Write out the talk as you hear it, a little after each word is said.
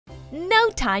No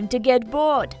time to get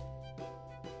bored.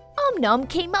 Om Nom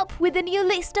came up with a new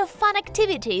list of fun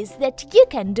activities that you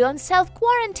can do on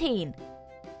self-quarantine.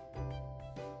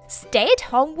 Stay at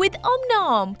home with Om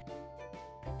Nom.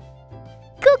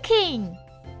 Cooking.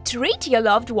 Treat your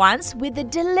loved ones with a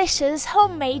delicious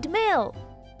homemade meal.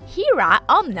 Here are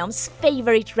Om Nom's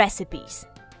favorite recipes.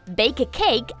 Bake a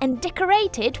cake and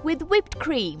decorate it with whipped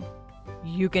cream.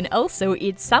 You can also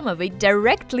eat some of it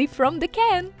directly from the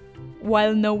can,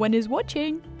 while no one is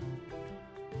watching.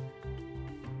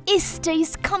 Easter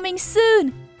is coming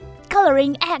soon.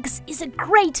 Coloring eggs is a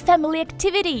great family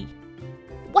activity.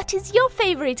 What is your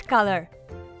favorite color?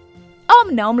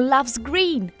 Om Nom loves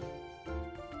green.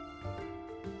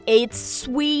 It's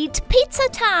sweet pizza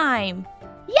time!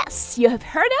 Yes, you have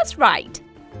heard us right.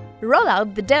 Roll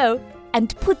out the dough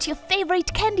and put your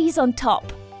favorite candies on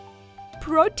top.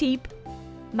 Pro tip: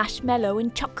 marshmallow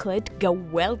and chocolate go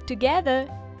well together.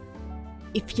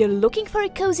 If you're looking for a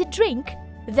cozy drink,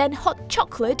 then hot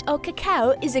chocolate or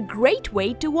cacao is a great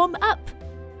way to warm up.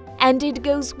 And it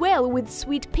goes well with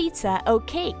sweet pizza or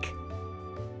cake.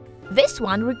 This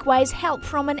one requires help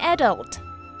from an adult.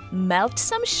 Melt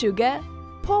some sugar,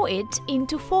 pour it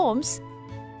into forms,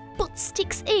 put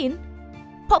sticks in,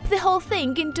 pop the whole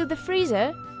thing into the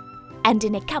freezer, and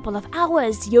in a couple of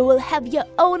hours you will have your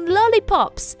own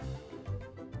lollipops.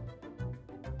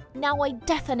 Now I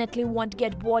definitely won't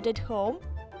get bored at home.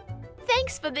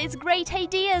 Thanks for these great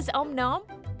ideas, Om Nom.